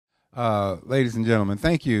Ladies and gentlemen,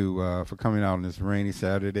 thank you for coming out on this rainy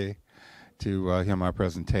Saturday to hear my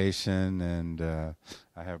presentation, and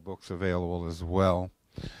I have books available as well.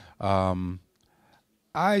 Um,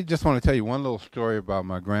 I just want to tell you one little story about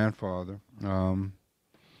my grandfather. When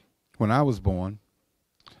I was born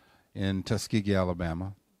in Tuskegee,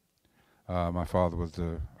 Alabama, my father was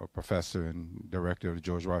a professor and director of the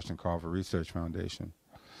George Washington Carver Research Foundation.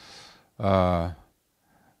 Uh,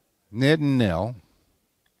 Ned and Nell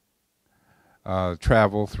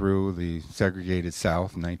traveled through the segregated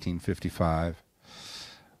South in 1955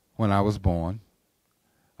 when I was born.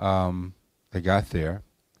 They got there,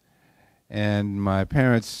 and my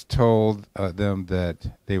parents told them that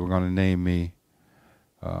they were going to name me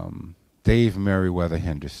Dave Merriweather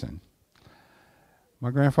Henderson.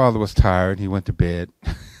 My grandfather was tired. He went to bed.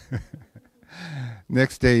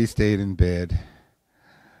 Next day, he stayed in bed.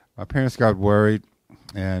 My parents got worried,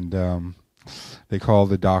 and they called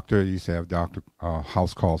the doctor. They used to have doctor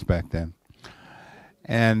house calls back then.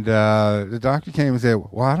 And the doctor came and said,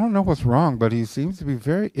 well, I don't know what's wrong, but he seems to be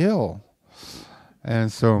very ill.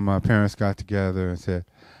 And so my parents got together and said,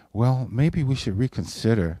 well, maybe we should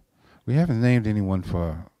reconsider. We haven't named anyone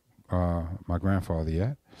for my grandfather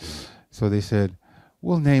yet. So they said,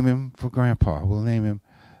 we'll name him for Grandpa. We'll name him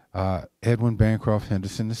Edwin Bancroft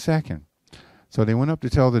Henderson II. So they went up to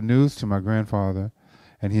tell the news to my grandfather,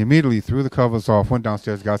 and he immediately threw the covers off, went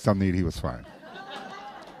downstairs, got something to eat. He was fine.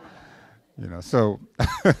 So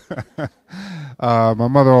my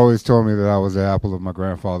mother always told me that I was the apple of my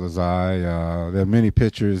grandfather's eye. There are many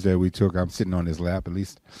pictures that we took. I'm sitting on his lap, at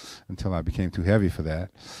least until I became too heavy for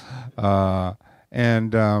that.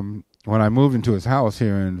 And when I moved into his house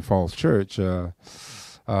here in Falls Church, I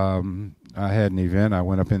had an event. I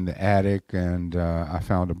went up in the attic, and I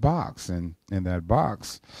found a box. And in that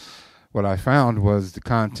box, what I found was the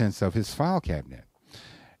contents of his file cabinet.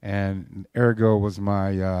 And ergo was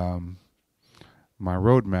my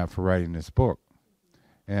roadmap for writing this book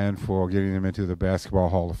and for getting him into the Basketball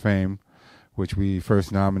Hall of Fame, which we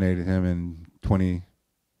first nominated him in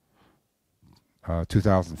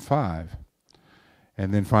 2005.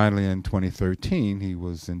 And then finally in 2013, he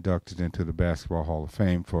was inducted into the Basketball Hall of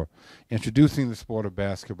Fame for introducing the sport of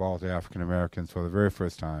basketball to African Americans for the very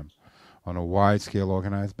first time on a wide-scale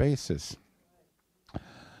organized basis.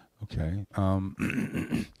 Okay.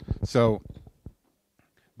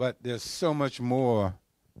 But there's so much more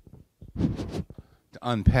to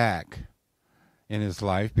unpack in his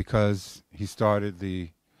life because he started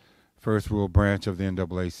the first real branch of the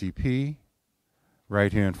NAACP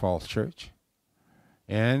right here in Falls Church.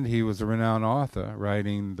 And he was a renowned author,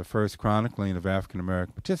 writing the first chronicling of African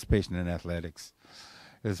American participation in athletics,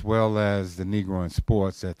 as well as the Negro in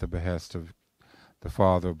sports at the behest of the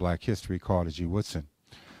father of black history, Carter G. Woodson.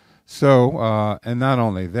 So, and not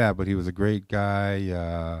only that, but he was a great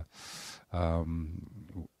guy.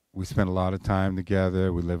 We spent a lot of time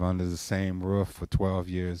together. We lived under the same roof for 12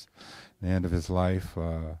 years, the end of his life.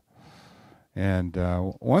 And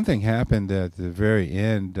one thing happened at the very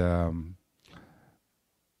end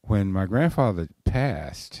when my grandfather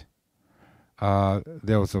passed.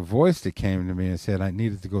 There was a voice that came to me and said I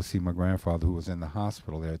needed to go see my grandfather who was in the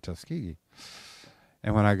hospital there at Tuskegee.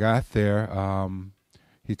 And when I got there,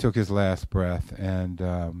 he took his last breath and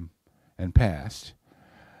passed.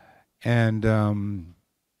 And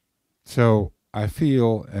so I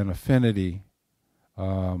feel an affinity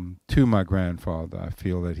to my grandfather. I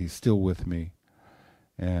feel that he's still with me.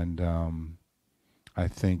 And I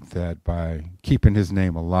think that by keeping his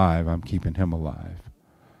name alive, I'm keeping him alive.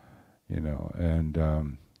 And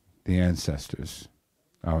the ancestors,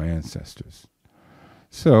 our ancestors.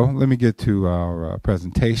 So let me get to our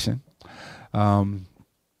presentation.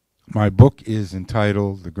 My book is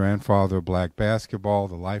entitled The Grandfather of Black Basketball,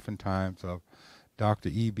 The Life and Times of Dr.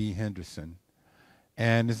 E.B. Henderson.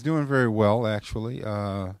 And it's doing very well, actually.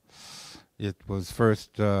 It was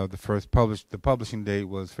the publishing date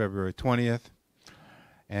was February 20th.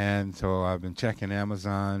 And so I've been checking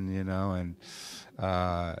Amazon, and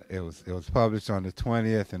it was published on the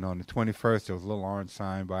 20th, and on the 21st there was a little orange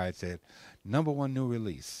sign by it said, #1 new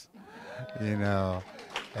release, and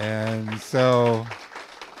so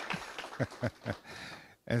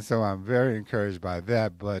and so I'm very encouraged by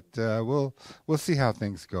that. But we'll see how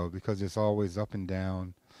things go because it's always up and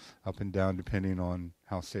down depending on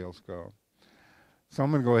how sales go. So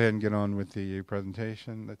I'm going to go ahead and get on with the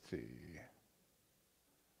presentation. Let's see.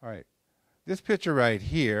 All right. This picture right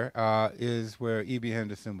here is where E.B.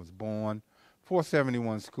 Henderson was born,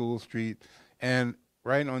 471 School Street. And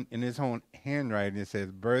right in his own handwriting, it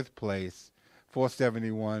says birthplace,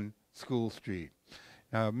 471 School Street.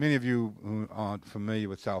 Now, many of you who aren't familiar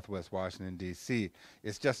with Southwest Washington, D.C.,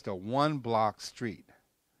 it's just a one-block street.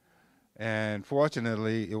 And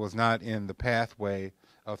fortunately, it was not in the pathway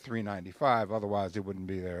of 395. Otherwise, it wouldn't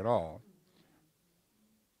be there at all.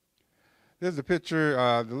 There's a picture,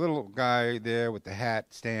 the little guy there with the hat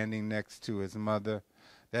standing next to his mother.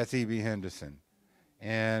 That's E.B. Henderson.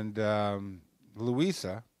 And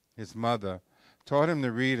Louisa, his mother, taught him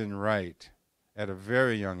to read and write at a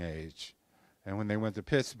very young age. And when they went to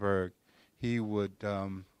Pittsburgh, he would,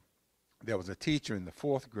 there was a teacher in the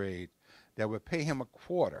 4th grade that would pay him a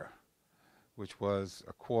quarter, which was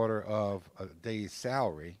a quarter of a day's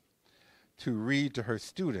salary, to read to her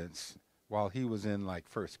students while he was in like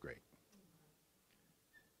 1st grade.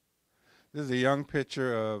 This is a young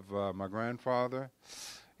picture of my grandfather,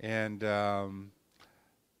 and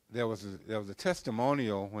there was a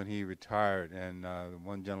testimonial when he retired, and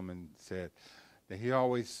one gentleman said that he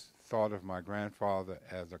always thought of my grandfather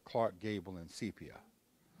as a Clark Gable in sepia.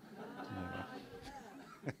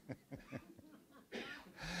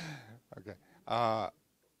 Okay.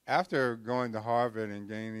 After going to Harvard and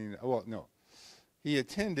gaining, he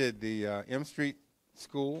attended the M Street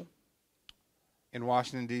School in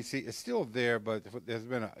Washington, D.C. It's still there, but there's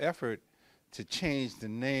been an effort to change the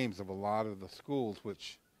names of a lot of the schools,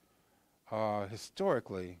 which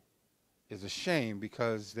historically is a shame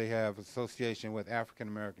because they have association with African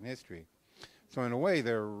American history. So in a way,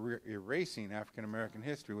 they're erasing African American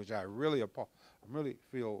history, which I really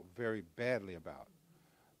feel very badly about.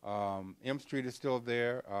 M Street is still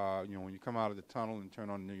there. When you come out of the tunnel and turn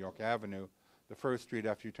on New York Avenue, the first street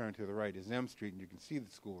after you turn to the right is M Street, and you can see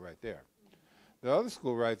the school right there. The other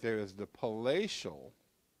school right there is the palatial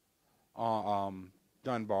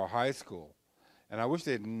Dunbar High School. And I wish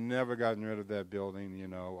they'd never gotten rid of that building,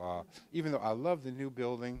 even though I love the new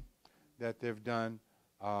building that they've done.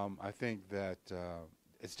 I think that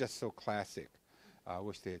it's just so classic. I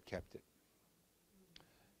wish they had kept it.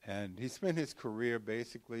 And he spent his career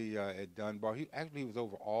basically at Dunbar. He actually was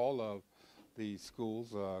over all of the schools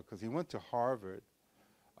because he went to Harvard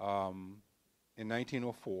in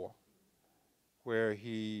 1904, where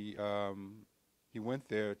he went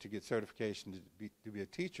there to get certification to be a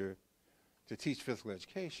teacher, to teach physical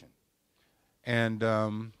education.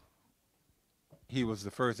 And he was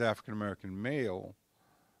the first African-American male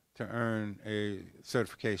to earn a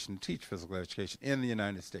certification to teach physical education in the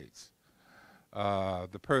United States.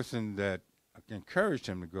 The person that encouraged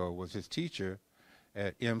him to go was his teacher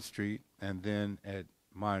at M Street and then at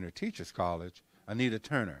Minor Teachers College, Anita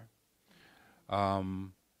Turner.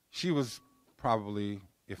 She was probably,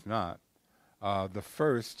 if not, the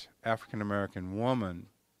first African-American woman,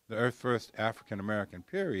 the first African-American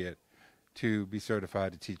period, to be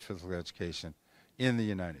certified to teach physical education in the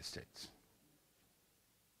United States.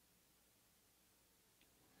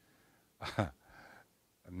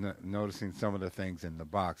 Noticing some of the things in the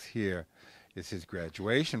box here is his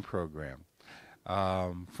graduation program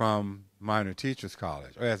from Minor Teachers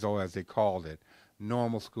College, or as they called it,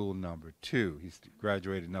 Normal School Number 2. He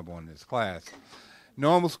graduated number 1 in his class.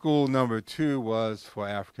 Normal School Number 2 was for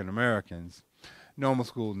African Americans. Normal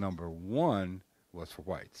School Number 1 was for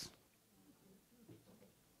whites.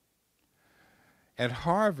 At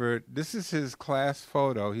Harvard, this is his class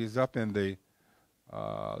photo. He's up in the,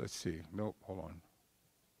 let's see, nope, hold on.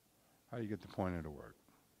 How do you get the pointer to work?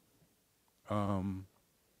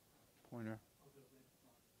 Pointer?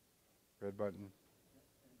 Red button?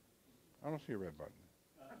 I don't see a red button.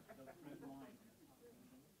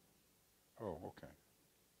 Oh, okay.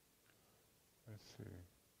 Let's see.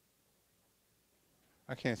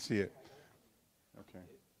 I can't see it. Okay.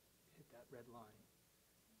 Hit that red line,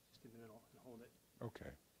 just in the middle, and hold it.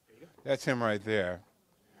 Okay. There you go. That's him right there.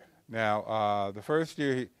 Now, the first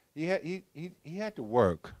year he had to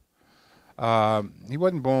work. He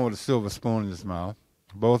wasn't born with a silver spoon in his mouth.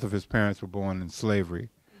 Both of his parents were born in slavery,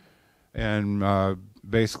 and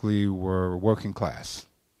basically were working class.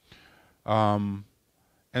 And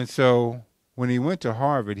so when he went to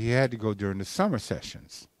Harvard, he had to go during the summer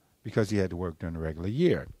sessions because he had to work during the regular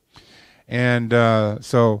year. And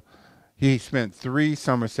so he spent 3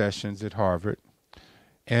 summer sessions at Harvard.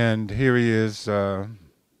 And here he is, where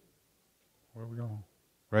are we going?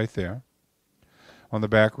 Right there, on the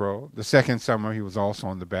back row. The second summer, he was also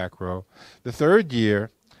on the back row. The third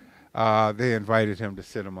year, they invited him to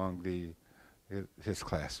sit among his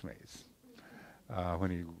classmates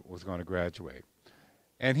when he was going to graduate.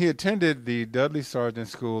 And he attended the Dudley Sargent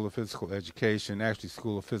School of Physical Education, actually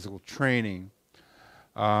School of Physical Training.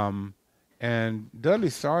 And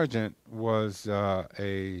Dudley Sargent was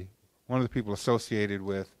one of the people associated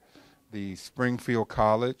with the Springfield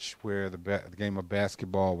College, where the game of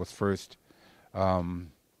basketball was first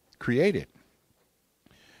created.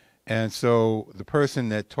 And so the person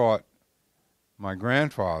that taught my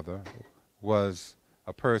grandfather was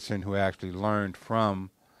a person who actually learned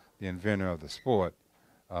from the inventor of the sport,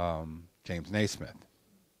 James Naismith.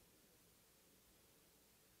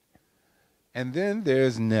 And then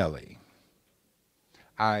there's Nellie.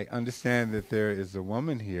 I understand that there is a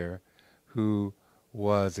woman here who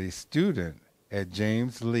was a student at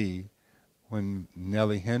James Lee when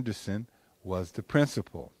Nellie Henderson was the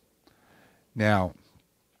principal. Now,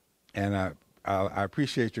 and I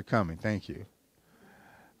appreciate your coming. Thank you.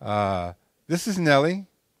 This is Nellie,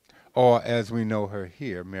 or as we know her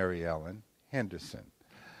here, Mary Ellen Henderson.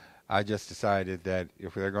 I just decided that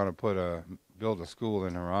if they're going to build a school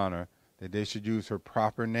in her honor, that they should use her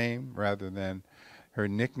proper name rather than her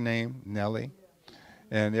nickname, Nellie.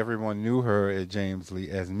 And everyone knew her at James Lee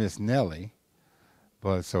as Miss Nellie.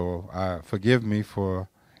 But so forgive me for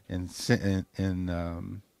insisting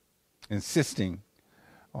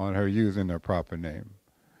on her using her proper name.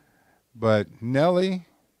 But Nellie,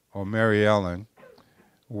 or Mary Ellen,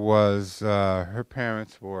 was, her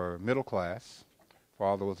parents were middle class.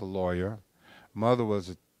 Father was a lawyer. Mother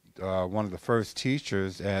was one of the first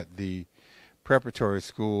teachers at the preparatory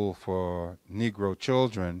school for Negro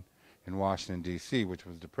children in Washington, D.C., which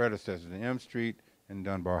was the predecessor to M Street and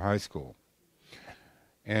Dunbar High School.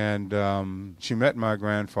 And she met my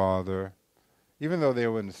grandfather, even though they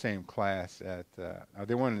were in the same class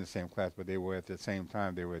they weren't in the same class, but they were at the same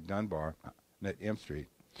time, they were at Dunbar, at M Street.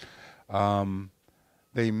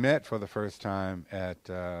 They met for the first time at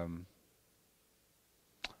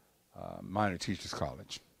Minor Teachers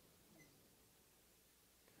College.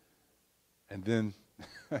 And then,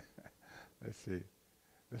 let's see,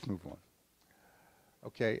 let's move on.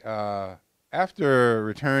 Okay, after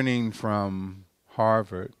returning from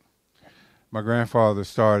Harvard, my grandfather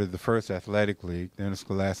started the first athletic league, the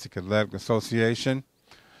Interscholastic Athletic Association,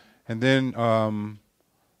 and then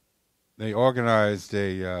they organized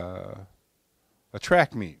a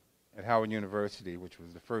track meet at Howard University, which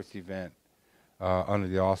was the first event under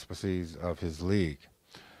the auspices of his league.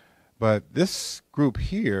 But this group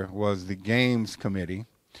here was the Games Committee,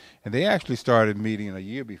 and they actually started meeting a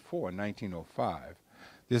year before, in 1905.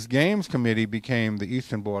 This Games Committee became the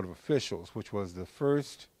Eastern Board of Officials, which was the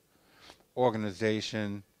first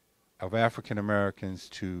organization of African Americans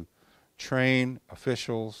to train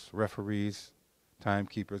officials, referees,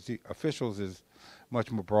 timekeepers. The officials is much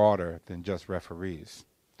more broader than just referees.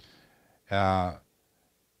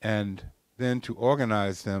 And then to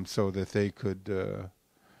organize them so that they could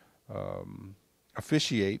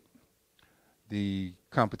officiate the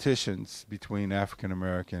competitions between African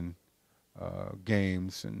American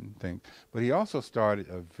games and things. But he also started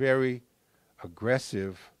a very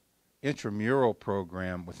aggressive intramural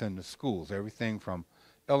program within the schools, everything from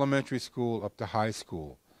elementary school up to high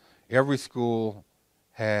school. Every school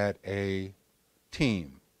had a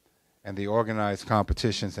team, and they organized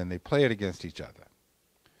competitions, and they played against each other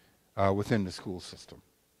within the school system.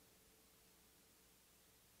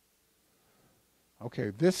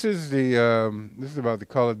 Okay, this is about the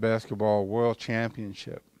Colored Basketball World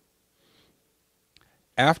Championship.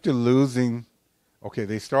 After losing,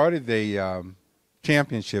 they started the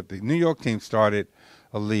championship. The New York team started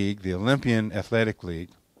a league, the Olympian Athletic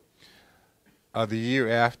League, the year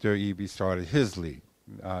after E.B. started his league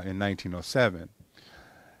in 1907.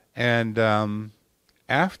 And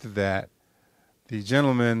after that, the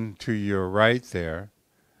gentleman to your right there,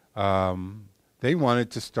 they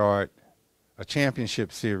wanted to start a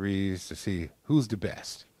championship series to see who's the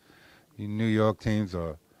best, the New York teams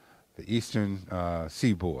or the Eastern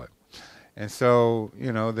Seaboard. And so,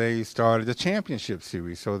 they started a championship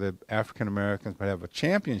series so that African Americans would have a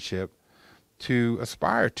championship to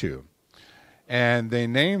aspire to. And they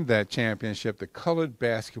named that championship the Colored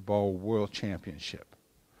Basketball World Championship.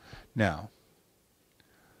 Now,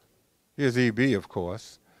 here's E.B., of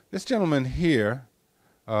course. This gentleman here,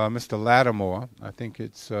 Mr. Lattimore, I think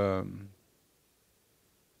it's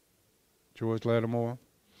George Lattimore.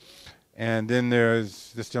 And then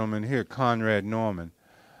there's this gentleman here, Conrad Norman.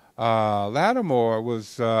 Lattimore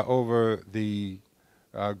was over the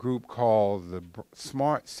group called the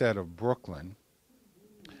Smart Set of Brooklyn.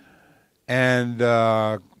 And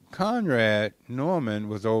Conrad Norman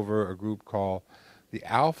was over a group called the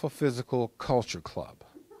Alpha Physical Culture Club.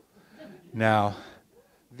 Now,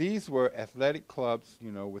 these were athletic clubs,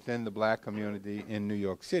 within the black community in New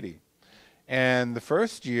York City. And the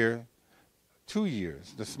first year, 2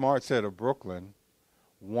 years, the Smart Set of Brooklyn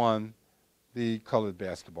won the Colored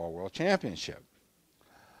Basketball World Championship.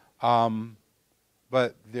 Um,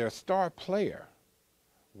 but their star player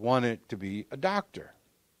wanted to be a doctor.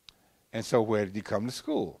 And so where did he come to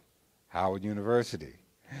school? Howard University.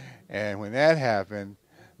 And when that happened,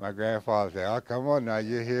 my grandfather said, "Oh, come on now,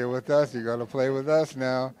 you're here with us. You're going to play with us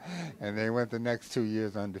now." And they went the next 2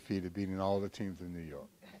 years undefeated, beating all the teams in New York.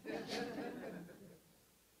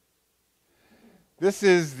 This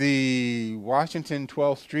is the Washington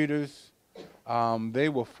 12th Streeters. They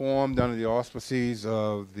were formed under the auspices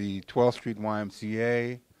of the 12th Street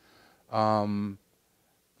YMCA.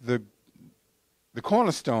 The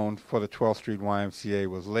cornerstone for the 12th Street YMCA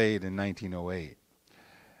was laid in 1908.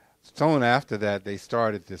 Soon after that, they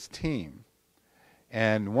started this team.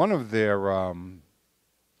 And one of their,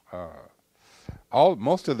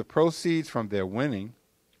 most of the proceeds from their winning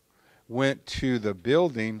went to the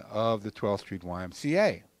building of the 12th Street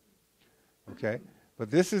YMCA. Okay?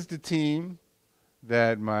 But this is the team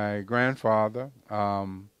that my grandfather,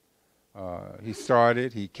 he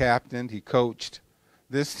started, he captained, he coached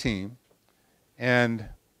this team. And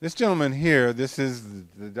this gentleman here, this is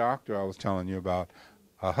the doctor I was telling you about,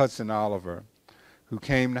 Hudson Oliver, who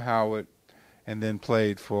came to Howard and then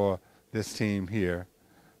played for this team here,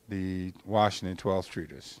 the Washington 12th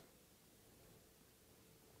Streeters.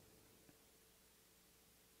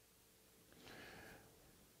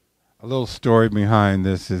 A little story behind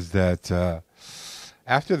this is that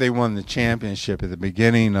after they won the championship at the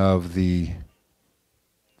beginning of the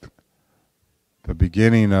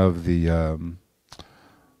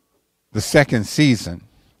second season,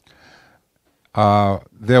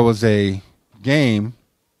 there was a game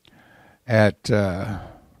at a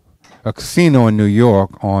casino in New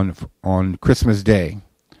York on Christmas Day.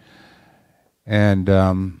 And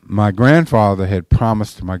my grandfather had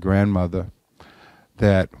promised my grandmother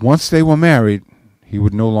that once they were married, he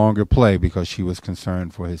would no longer play because she was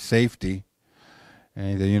concerned for his safety.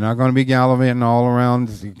 And he said, "You're not going to be gallivanting all around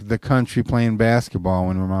the country playing basketball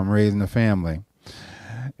when I'm raising a family."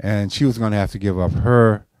 And she was going to have to give up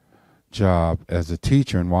her job as a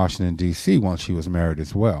teacher in Washington, D.C. once she was married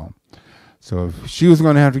as well. So if she was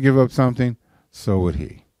going to have to give up something, so would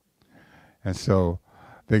he. And so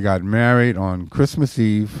they got married on Christmas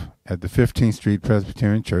Eve at the 15th Street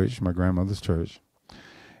Presbyterian Church, my grandmother's church.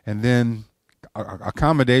 And then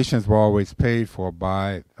accommodations were always paid for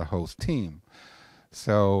by the host team.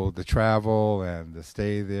 So the travel and the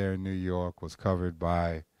stay there in New York was covered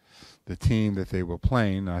by the team that they were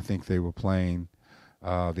playing. I think they were playing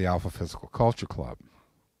the Alpha Physical Culture Club.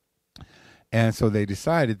 And so they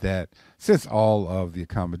decided that since all of the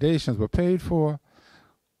accommodations were paid for,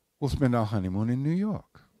 we'll spend our honeymoon in New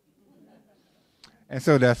York. And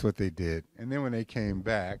so that's what they did. And then when they came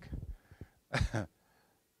back,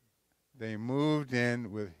 they moved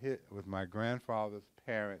in with my grandfather's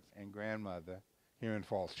parents and grandmother here in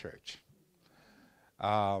Falls Church.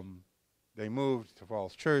 They moved to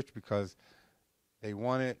Falls Church because they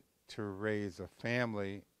wanted to raise a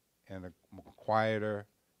family in a quieter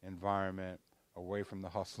environment away from the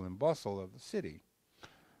hustle and bustle of the city.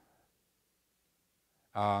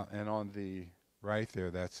 And on the right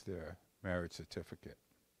there, that's their marriage certificate.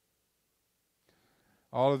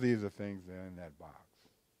 All of these are things that are in that box.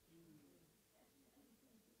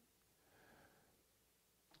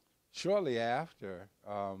 Shortly after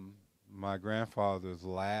my grandfather's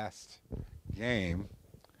last game,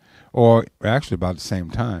 or actually about the same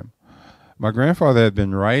time, my grandfather had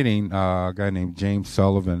been writing a guy named James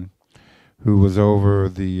Sullivan, who was over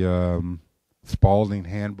the Spalding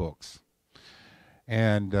handbooks.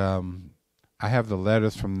 And I have the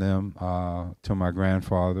letters from them to my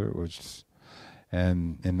grandfather,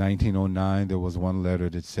 and in 1909 there was one letter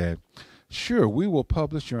that said, "Sure, we will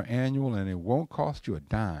publish your annual and it won't cost you a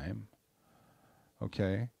dime."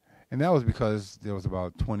 Okay? And that was because there was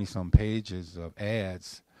about 20-some pages of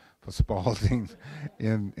ads for Spalding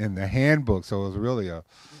in the handbook, so it was really a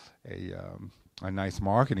nice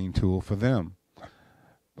marketing tool for them.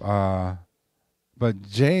 But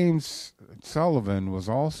James Sullivan was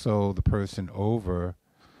also the person over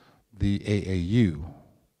the AAU,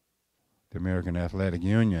 the American Athletic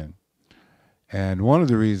Union. And one of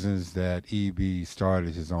the reasons that EB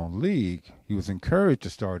started his own league, he was encouraged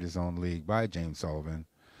to start his own league by James Sullivan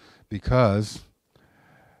because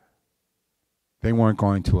they weren't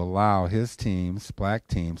going to allow his teams, black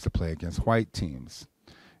teams, to play against white teams.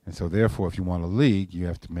 And so therefore, if you want a league, you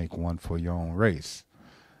have to make one for your own race.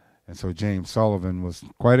 And so James Sullivan was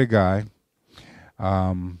quite a guy,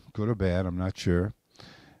 good or bad, I'm not sure.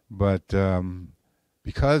 But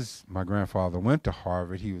because my grandfather went to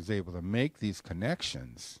Harvard, he was able to make these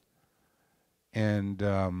connections and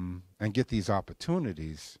get these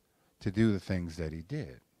opportunities to do the things that he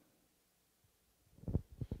did.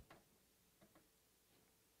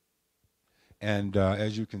 And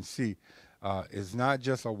as you can see, it's not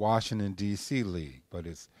just a Washington, D.C. league, but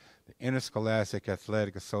it's the Interscholastic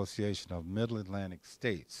Athletic Association of Middle Atlantic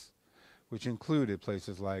States, which included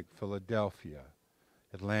places like Philadelphia,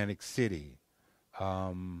 Atlantic City,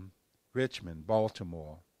 Richmond,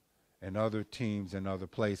 Baltimore, and other teams in other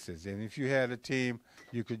places. And if you had a team,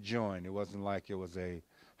 you could join. It wasn't like it was a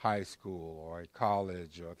high school or a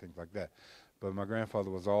college or things like that. But my grandfather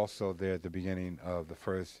was also there at the beginning of the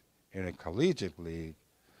first intercollegiate league,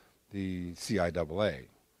 the CIAA,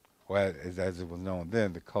 or as it was known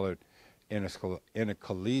then, the Colored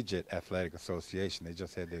Intercollegiate Athletic Association. They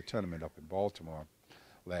just had their tournament up in Baltimore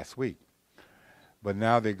last week. But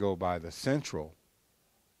now they go by the Central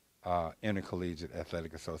Intercollegiate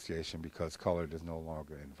Athletic Association because colored is no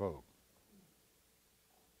longer in vogue.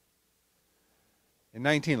 In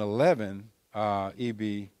 1911,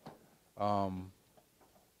 E.B.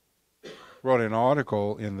 Wrote an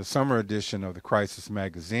article in the summer edition of the Crisis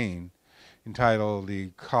magazine entitled "The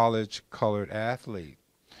College Colored Athlete."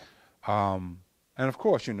 And of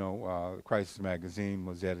course, you know, Crisis magazine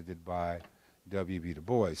was edited by W.B. Du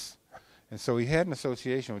Bois. And so he had an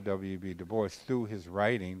association with W.B. Du Bois through his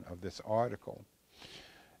writing of this article.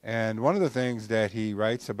 And one of the things that he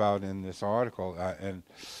writes about in this article, and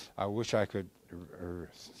I wish I could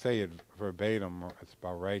say it verbatim, it's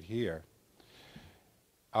about right here.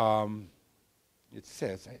 It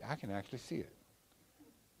says, I can actually see it.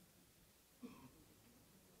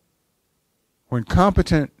 When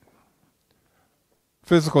competent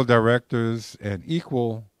physical directors and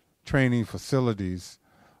equal training facilities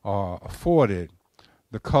are afforded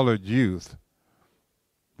the colored youth,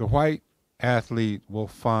 the white athlete will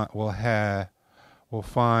find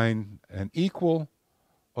an equal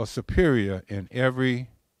or superior in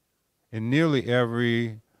nearly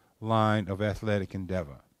every line of athletic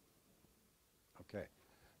endeavor. Okay,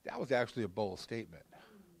 that was actually a bold statement,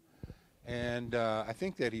 and I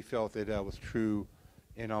think that he felt that that was true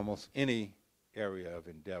in almost any area of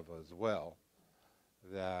endeavor as well.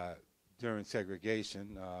 That during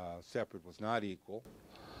segregation, separate was not equal,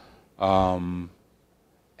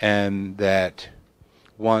 and that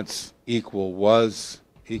once equal was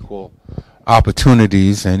equal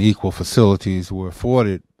opportunities and equal facilities were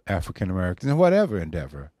afforded African Americans in whatever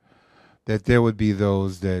endeavor, that there would be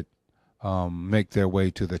those that make their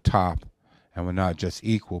way to the top and were not just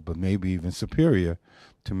equal, but maybe even superior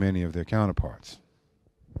to many of their counterparts.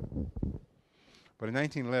 But in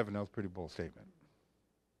 1911, that was a pretty bold statement.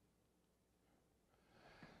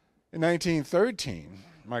 In 1913,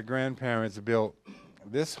 my grandparents built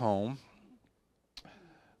this home,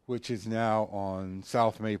 which is now on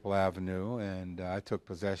South Maple Avenue, and I took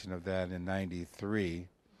possession of that in '93.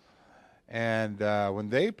 And when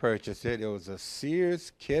they purchased it, it was a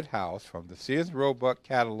Sears kit house from the Sears Roebuck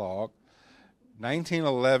catalog,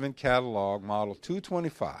 1911 catalog, model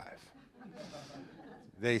 225.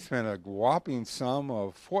 They spent a whopping sum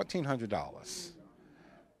of $1,400.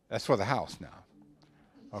 That's for the house now.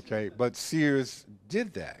 Okay, but Sears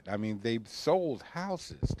did that. I mean, they sold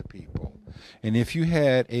houses to people. And if you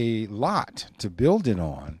had a lot to build it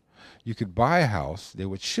on, you could buy a house, they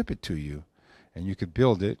would ship it to you, and you could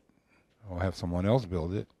build it or have someone else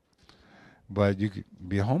build it, but you could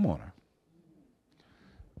be a homeowner.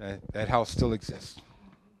 That house still exists.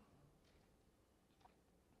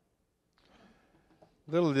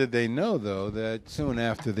 Little did they know, though, that soon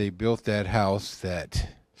after they built that house, that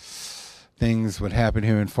things would happen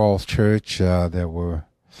here in Falls Church that were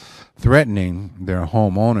threatening their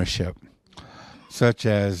home ownership, such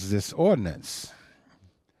as this ordinance,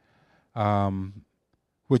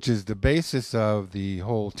 which is the basis of the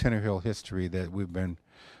whole Tenor Hill history that we've been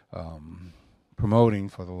promoting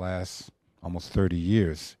for the last almost 30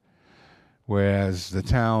 years, whereas the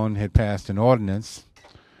town had passed an ordinance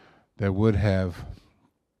that would have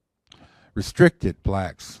restricted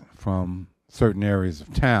blacks from certain areas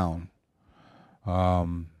of town.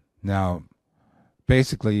 Now,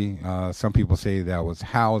 basically, some people say that was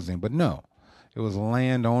housing, but no, it was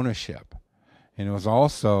land ownership. And it was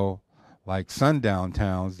also like sundown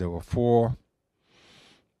towns. There were 4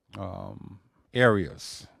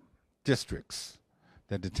 areas, districts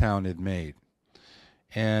that the town had made.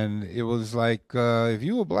 And it was like, if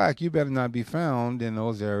you were black, you better not be found in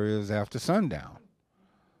those areas after sundown.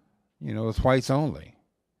 You know, it's whites only.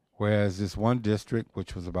 Whereas this one district,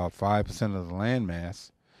 which was about 5% of the land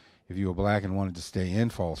mass, if you were black and wanted to stay in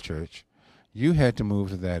Falls Church, you had to move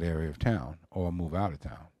to that area of town or move out of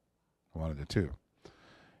town, one of the two.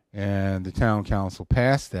 And the town council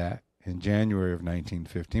passed that in January of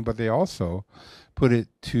 1915, but they also put it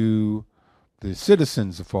to the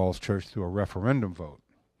citizens of Falls Church through a referendum vote.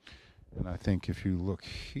 And I think if you look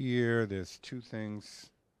here, there's two things.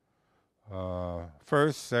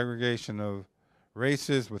 First, segregation of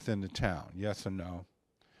races within the town, yes or no?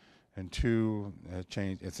 And two,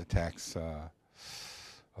 change. It's a tax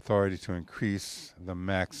authority to increase the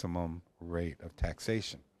maximum rate of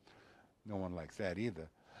taxation. No one likes that either.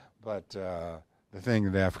 But the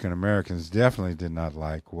thing that African Americans definitely did not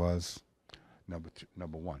like was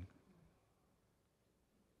number one.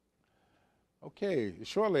 Okay,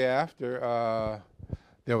 shortly after,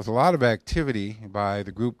 there was a lot of activity by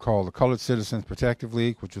the group called the Colored Citizens Protective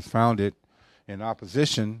League, which was founded in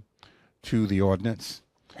opposition to the ordinance.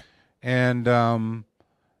 And,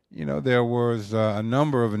 there was a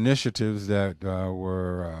number of initiatives that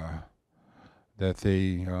that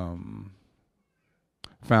they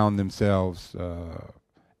found themselves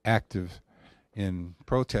active in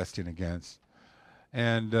protesting against.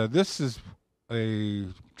 And this is a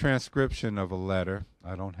transcription of a letter.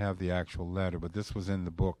 I don't have the actual letter, but this was in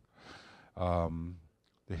the book,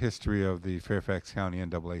 The History of the Fairfax County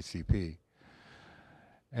NAACP.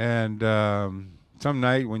 And some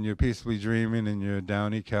night when you're peacefully dreaming in your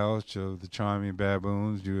downy couch of the charming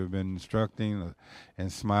baboons you have been instructing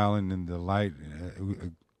and smiling in the light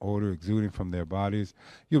odor exuding from their bodies,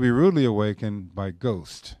 you'll be rudely awakened by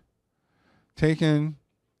ghosts, taken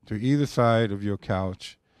to either side of your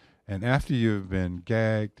couch, and after you've been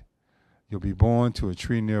gagged, you'll be borne to a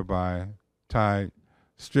tree nearby, tied,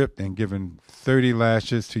 stripped, and given 30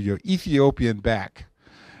 lashes to your Ethiopian back,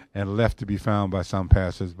 and left to be found by some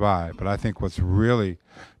passers-by. But I think what's really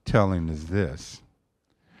telling is this.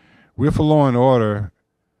 We're for law and order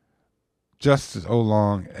just as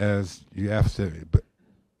long as you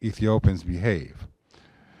Ethiopians behave.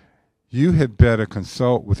 You had better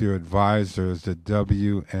consult with your advisors, the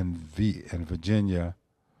W&V and Virginia,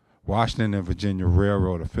 Washington and Virginia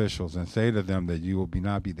Railroad officials, and say to them that you will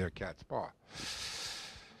not be their cat's paw.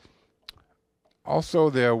 Also,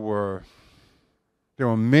 there were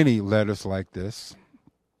many letters like this.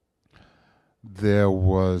 There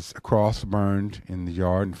was a cross burned in the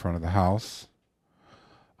yard in front of the house.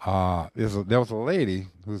 There was a lady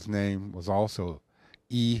whose name was also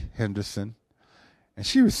E. Henderson, and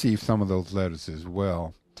she received some of those letters as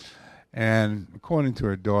well. And according to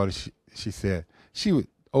her daughter, she said she would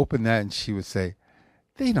open that and she would say,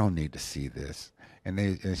 "They don't need to see this," and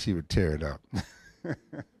she would tear it up.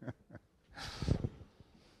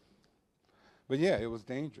 But yeah, it was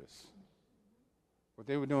dangerous. What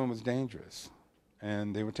they were doing was dangerous.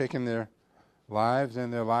 And they were taking their lives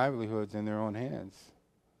and their livelihoods in their own hands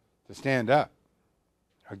to stand up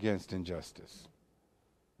against injustice.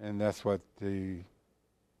 And that's what the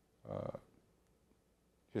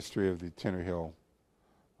history of the Tinner Hill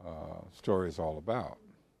story is all about.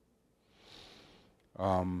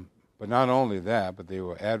 But not only that, but they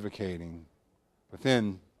were advocating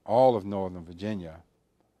within all of Northern Virginia,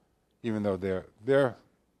 even though they're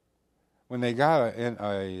when they got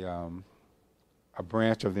a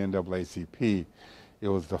branch of the NAACP, it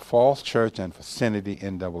was the Falls Church and Vicinity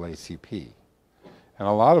NAACP. And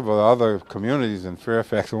a lot of other communities in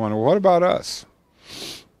Fairfax wonder, what about us?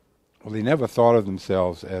 Well, they never thought of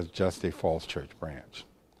themselves as just a Falls Church branch.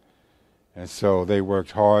 And so they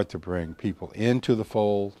worked hard to bring people into the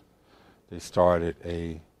fold. They started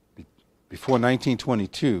before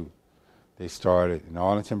 1922, they started an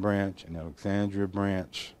Arlington branch, an Alexandria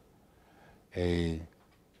branch, a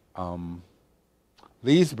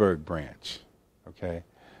Leesburg branch, okay?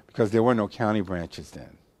 Because there were no county branches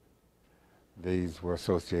then. These were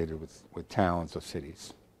associated with towns or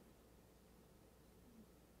cities.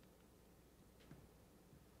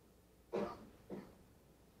 Did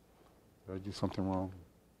I do something wrong?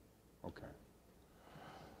 Okay.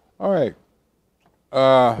 All right.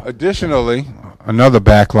 Additionally, another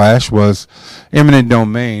backlash was eminent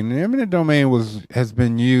domain. Eminent domain has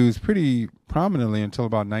been used pretty prominently until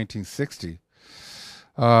about 1960.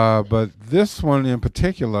 But this one in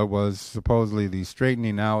particular was supposedly the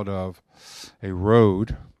straightening out of a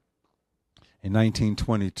road in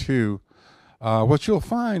 1922. What you'll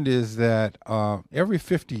find is that every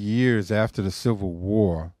 50 years after the Civil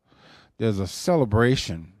War, there's a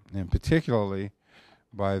celebration, and particularly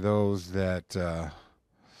by those that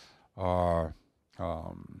are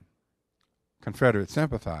Confederate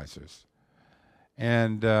sympathizers.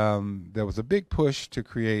 And there was a big push to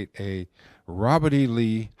create a Robert E.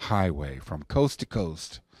 Lee highway from coast to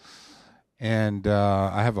coast. And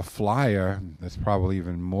I have a flyer that's probably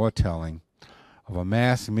even more telling of a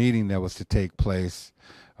mass meeting that was to take place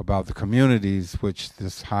about the communities which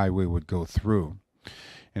this highway would go through.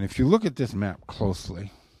 And if you look at this map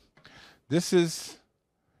closely, this is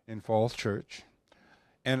in Falls Church.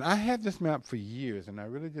 And I had this map for years, and I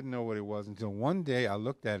really didn't know what it was until one day I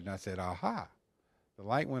looked at it and I said, aha. The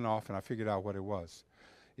light went off, and I figured out what it was.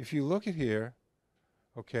 If you look at here,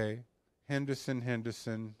 okay, Henderson,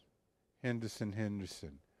 Henderson, Henderson,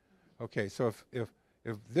 Henderson. Okay, so if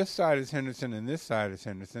this side is Henderson and this side is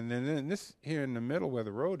Henderson, then this here in the middle where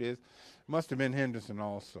the road is must have been Henderson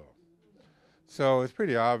also. So it's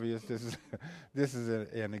pretty obvious this is this is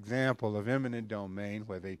an example of eminent domain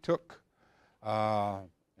where they took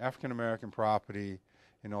African American property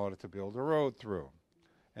in order to build a road through,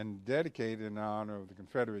 and dedicated in honor of the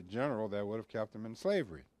Confederate general that would have kept them in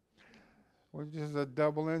slavery, which is a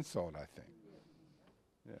double insult, I think.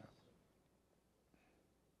 Yeah.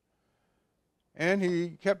 And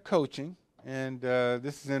he kept coaching, and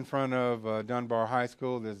this is in front of Dunbar High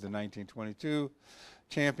School. This is the 1922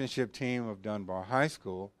 championship team of Dunbar High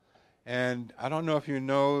School. And I don't know if you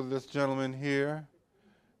know this gentleman here,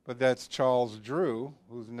 but that's Charles Drew,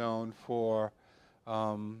 who's known for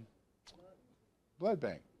blood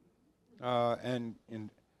bank and in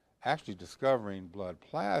actually discovering blood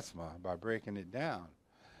plasma by breaking it down.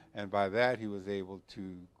 And by that, he was able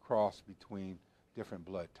to cross between different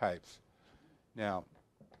blood types. Now,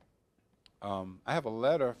 I have a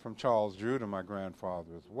letter from Charles Drew to my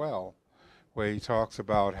grandfather as well, where he talks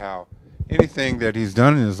about how anything that he's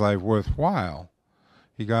done in his life worthwhile,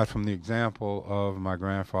 he got from the example of my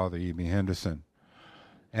grandfather, E.B. Henderson.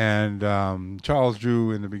 And Charles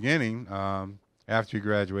Drew, in the beginning, after he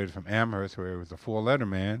graduated from Amherst, where he was a four-letter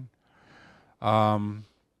man,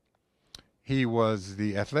 he was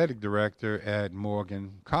the athletic director at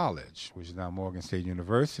Morgan College, which is now Morgan State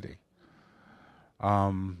University.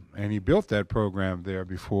 And he built that program there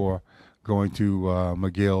before going to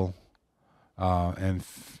McGill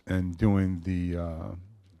and doing the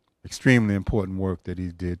extremely important work that he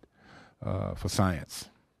did for science.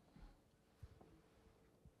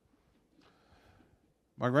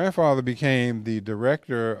 My grandfather became the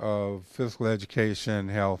director of physical education,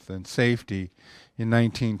 health, and safety in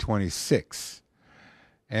 1926.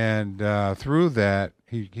 And through that,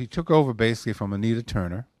 he took over basically from Anita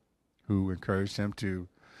Turner, who encouraged him to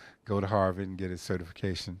go to Harvard and get his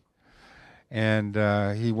certification. And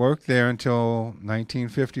he worked there until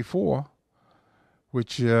 1954,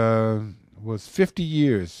 which was 50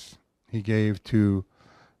 years he gave to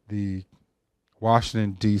the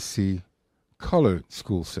Washington, D.C. colored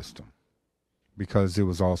school system, because it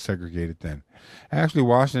was all segregated then. Actually,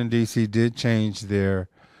 Washington, D.C. did change and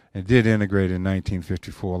did integrate in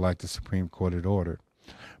 1954 like the Supreme Court had ordered.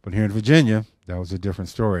 But here in Virginia, that was a different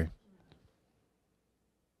story.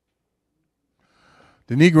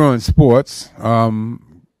 The Negro in Sports.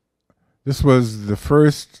 This was the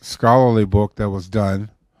first scholarly book that was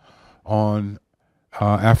done on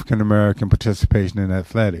African American participation in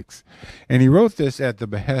athletics. And he wrote this at the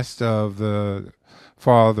behest of the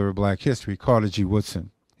father of black history, Carter G.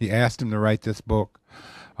 Woodson. He asked him to write this book.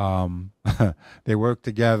 They worked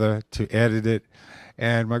together to edit it.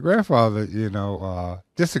 And my grandfather,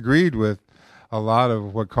 disagreed with a lot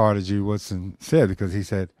of what Carter G. Woodson said, because he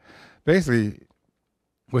said, basically,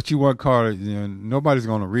 what you want, Carter, nobody's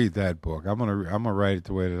going to read that book. I'm gonna write it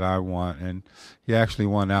the way that I want. And he actually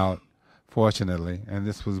won out, fortunately. And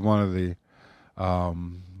this was one of the,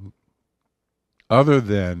 other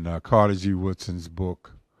than Carter G. Woodson's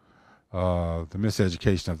book, The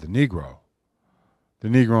Miseducation of the Negro. The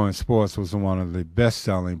Negro in Sports was one of the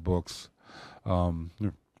best-selling books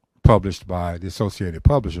published by the Associated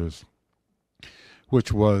Publishers,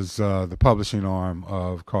 which was the publishing arm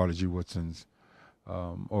of Carter G. Woodson's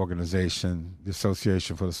organization, the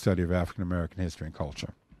Association for the Study of African American History and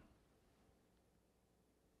Culture.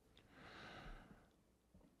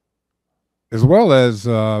 As well as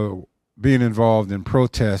being involved in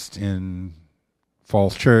protest in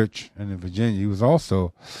Falls Church and in Virginia, he was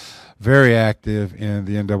also very active in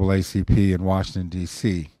the NAACP in Washington,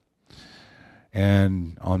 D.C.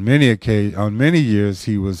 And on many years,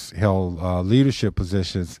 he held leadership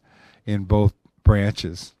positions in both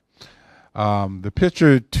branches. The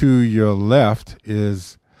picture to your left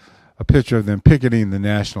is a picture of them picketing the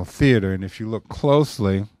National Theater. And if you look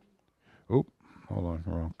closely, hold on,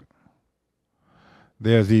 wrong.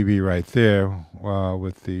 There's EB right there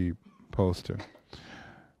with the poster,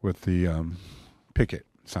 with the picket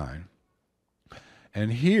sign.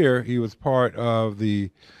 And here he was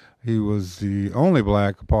he was the only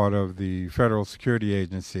black part of the Federal Security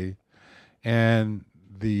Agency. And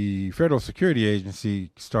the Federal Security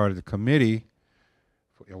Agency started a committee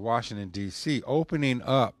in Washington, D.C., opening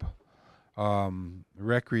up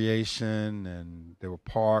recreation, and there were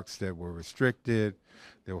parks that were restricted.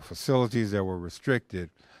 There were facilities that were restricted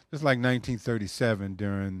It's like 1937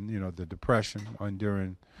 during the Depression and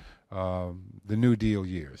during the New Deal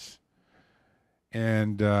years,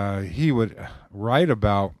 and he would write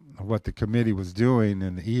about what the committee was doing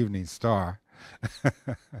in the Evening Star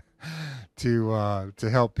to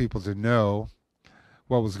help people to know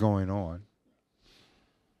what was going on.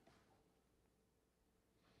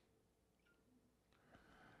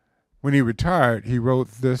 When he retired, he wrote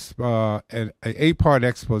this an 8-part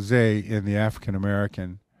expose in the African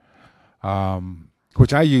American,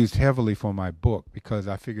 which I used heavily for my book because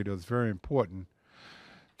I figured it was very important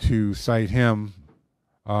to cite him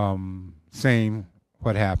saying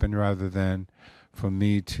what happened rather than for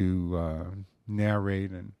me to narrate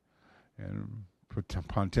and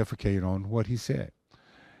pontificate on what he said.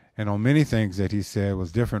 And on many things that he said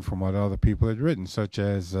was different from what other people had written, such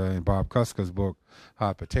as in Bob Kuska's book,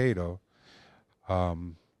 Hot Potato.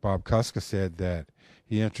 Bob Kuska said that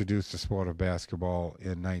he introduced the sport of basketball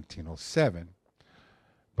in 1907.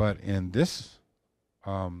 But in these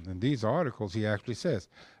articles, he actually says,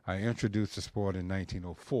 I introduced the sport in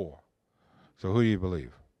 1904. So who do you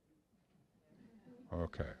believe?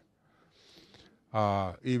 Okay.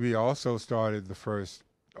 E.B. also started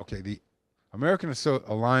the American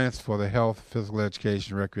Alliance for the Health, Physical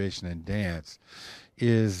Education, Recreation, and Dance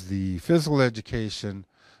is the physical education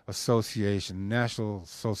association, National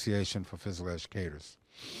Association for Physical Educators.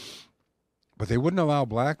 But they wouldn't allow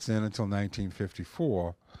blacks in until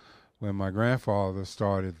 1954, when my grandfather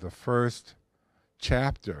started the first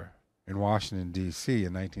chapter in Washington, D.C.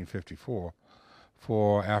 in 1954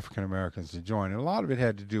 for African Americans to join. And a lot of it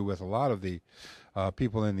had to do with a lot of the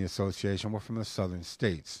people in the association were from the southern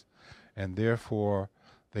states. And therefore,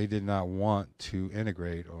 they did not want to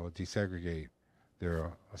integrate or desegregate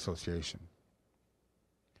their association.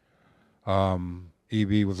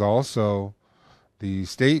 E.B. was also the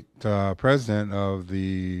state president of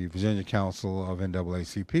the Virginia Council of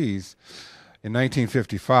NAACPs in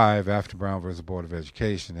 1955 after Brown versus Board of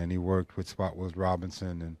Education, and he worked with Spotwood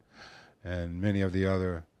Robinson and many of the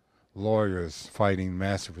other lawyers fighting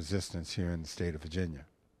massive resistance here in the state of Virginia.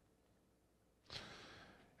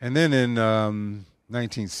 And then in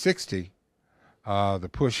 1960, the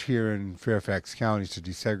push here in Fairfax County to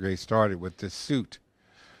desegregate started with this suit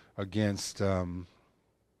against the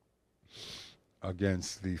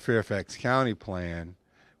Fairfax County plan,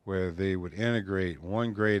 where they would integrate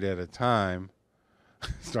one grade at a time,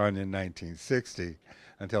 starting in 1960,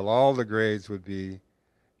 until all the grades would be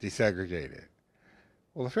desegregated.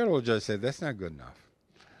 Well, the federal judge said that's not good enough.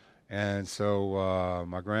 And so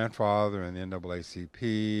my grandfather and the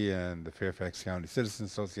NAACP and the Fairfax County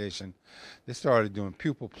Citizens Association, they started doing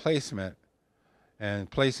pupil placement and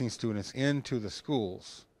placing students into the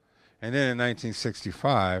schools. And then in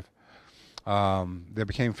 1965, there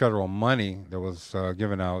became federal money that was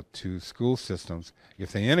given out to school systems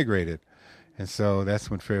if they integrated. And so that's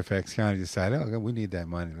when Fairfax County decided, oh, we need that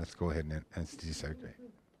money. Let's go ahead and desegregate.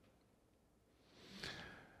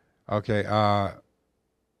 Okay,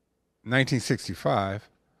 1965,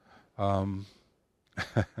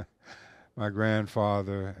 my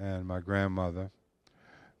grandfather and my grandmother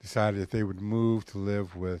decided that they would move to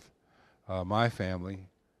live with my family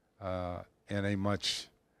in a much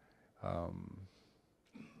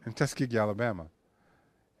in Tuskegee, Alabama.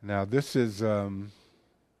 Now, this is their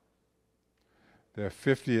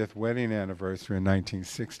 50th wedding anniversary in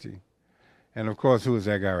 1960. And, of course, who is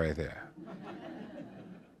that guy right there?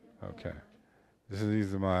 Okay.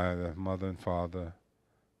 These are my mother and father,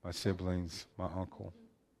 my siblings, my uncle.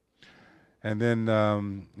 And then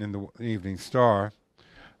in the Evening Star,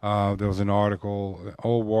 there was an article,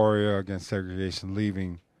 Old Warrior Against Segregation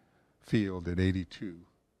Leaving Field at 82.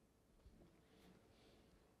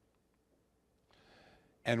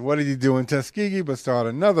 And what did he do in Tuskegee but start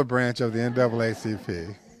another branch of the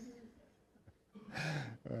NAACP?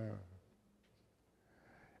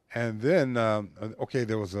 And then,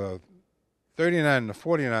 there was a 39 and a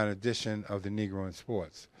 49 edition of the Negro in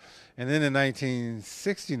Sports. And then in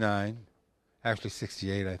 1969, actually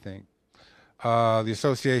 68, I think, the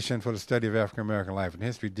Association for the Study of African American Life and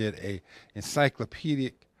History did a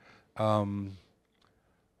encyclopedic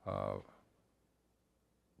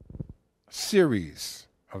series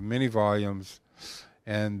of many volumes.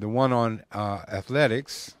 And the one on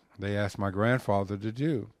athletics, they asked my grandfather to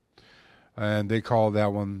do. And they called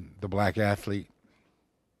that one The Black Athlete.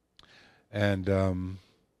 And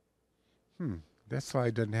that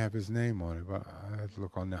slide doesn't have his name on it, but I have to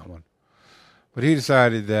look on that one. But he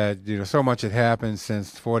decided that, so much had happened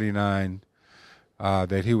since 49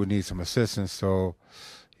 that he would need some assistance. So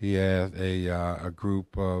he had a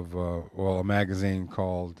group of, a magazine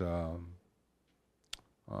called,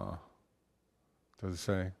 Uh, does it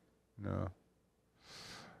say? No.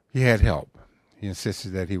 He had help. He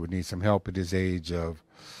insisted that he would need some help at his age of,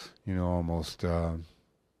 almost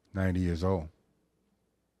 90 years old.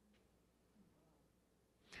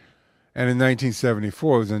 And in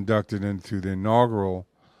 1974, he was inducted into the inaugural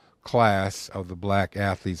class of the Black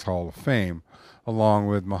Athletes Hall of Fame, along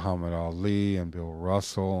with Muhammad Ali and Bill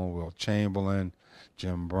Russell, Will Chamberlain,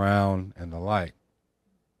 Jim Brown, and the like.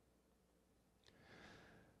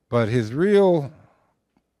 But he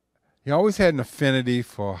always had an affinity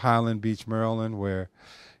for Highland Beach, Maryland, where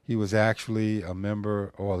he was actually a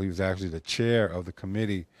member, he was actually the chair of the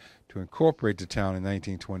committee to incorporate the town in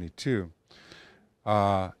 1922.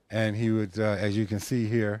 And he would, as you can see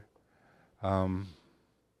here,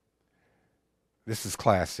 this is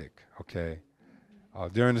classic, okay?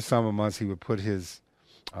 During the summer months, he would put his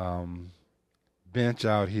bench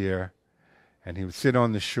out here, and he would sit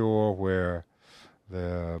on the shore where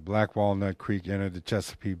the Black Walnut Creek entered the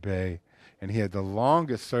Chesapeake Bay, and he had the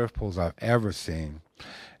longest surf poles I've ever seen.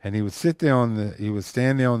 And he would stand there on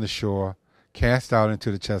the shore, cast out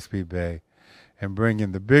into the Chesapeake Bay, and bring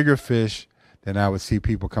in the bigger fish than I would see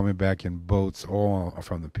people coming back in boats or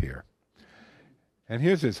from the pier. And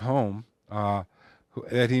here's his home,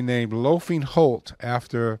 that he named Loafing Holt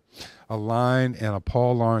after a line in a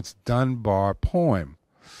Paul Laurence Dunbar poem.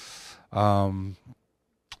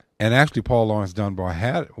 And actually, Paul Laurence Dunbar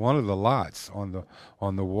had one of the lots on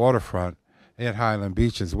the waterfront at Highland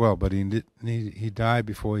Beach as well, but he died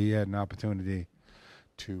before he had an opportunity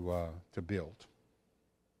to build.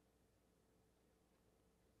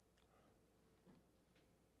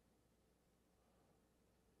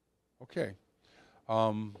 Okay,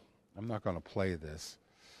 I'm not going to play this,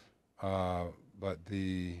 but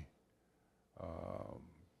the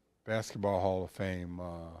Basketball Hall of Fame.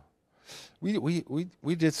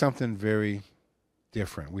 We did something very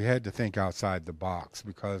different. We had to think outside the box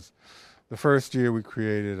because the first year we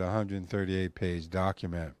created a 138-page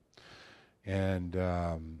document, and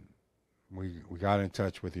we got in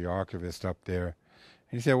touch with the archivist up there,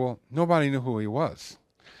 and he said, well, nobody knew who he was,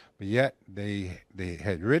 but yet they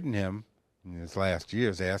had written him in his last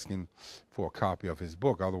years asking for a copy of his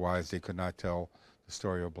book. Otherwise, they could not tell the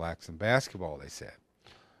story of blacks in basketball, they said.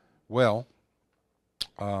 Well,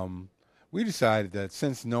 we decided that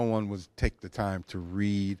since no one would take the time to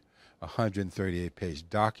read a 138-page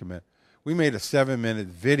document, we made a 7-minute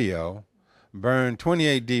video, burned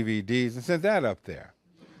 28 DVDs, and sent that up there.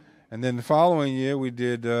 And then the following year, we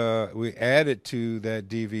added to that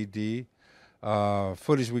DVD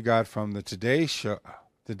footage we got from the Today Show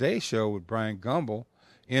with Brian Gumbel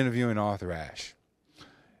interviewing Arthur Ashe.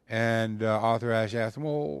 And Arthur Ashe asked him,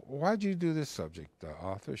 well, why'd you do this subject,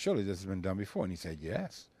 Arthur? Surely this has been done before. And he said,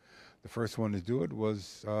 yes. The first one to do it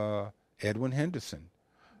was Edwin Henderson,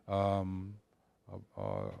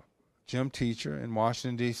 gym teacher in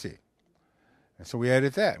Washington, D.C. And so we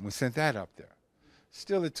added that, and we sent that up there.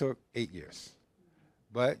 Still, it took 8 years.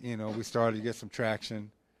 But, we started to get some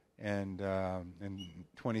traction, and in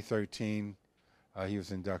 2013, he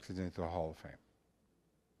was inducted into the Hall of Fame.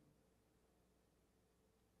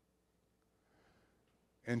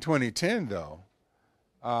 In 2010, though,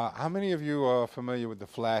 how many of you are familiar with the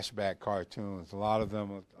flashback cartoons? A lot of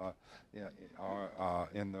them are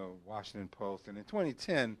in the Washington Post. And in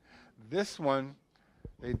 2010, this one,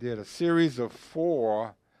 they did a series of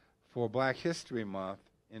 4 for Black History Month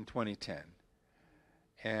in 2010.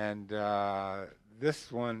 And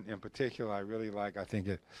this one in particular I really like. I think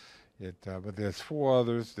but there's 4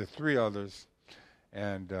 others, there's 3 others,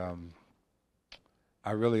 and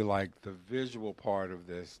I really like the visual part of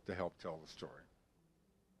this to help tell the story.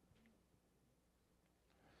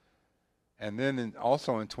 And then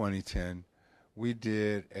also in 2010, we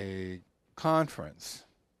did a conference,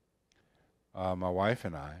 my wife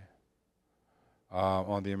and I,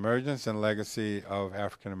 on the emergence and legacy of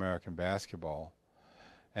African American basketball.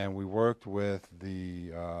 And we worked with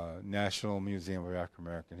the National Museum of African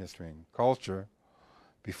American History and Culture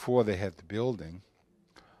before they had the building,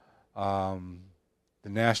 the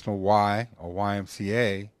National Y, or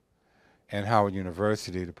YMCA, and Howard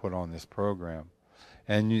University to put on this program.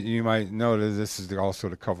 And you might notice this is also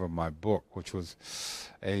the cover of my book, which was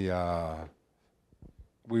I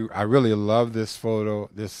really love this photo,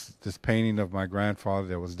 this painting of my grandfather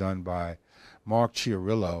that was done by Mark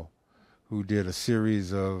Chiarillo, who did a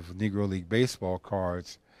series of Negro League baseball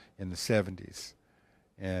cards in the 70s.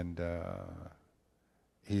 And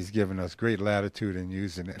he's given us great latitude in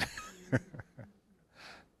using it.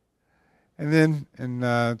 And then in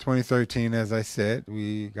 2013, as I said,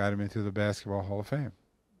 we got him into the Basketball Hall of Fame.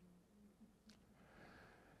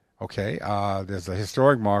 Okay, there's a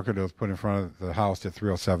historic marker that was put in front of the house at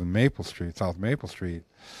 307 Maple Street, South Maple Street,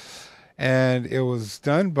 and it was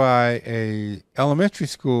done by a elementary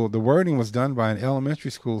school. The wording was done by an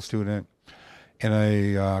elementary school student in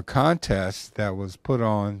a contest that was put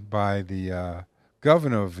on by the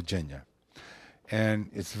governor of Virginia.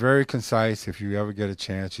 And it's very concise. If you ever get a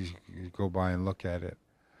chance, you go by and look at it.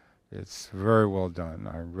 It's very well done.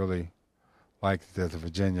 I really like that there's a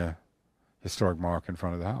Virginia historic mark in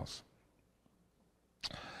front of the house.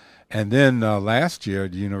 And then last year,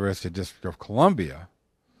 the University District of Columbia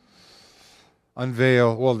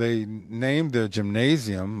they named their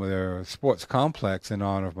gymnasium, their sports complex, in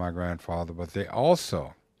honor of my grandfather, but they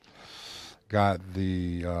also got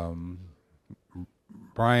the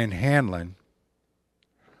Brian Hanlon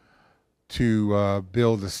to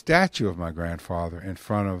build a statue of my grandfather in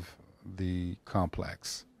front of the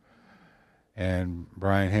complex. And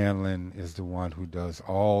Brian Hanlon is the one who does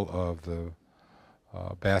all of the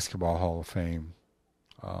Basketball Hall of Fame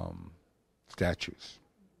statues,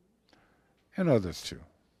 and others too.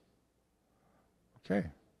 Okay,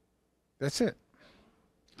 that's it.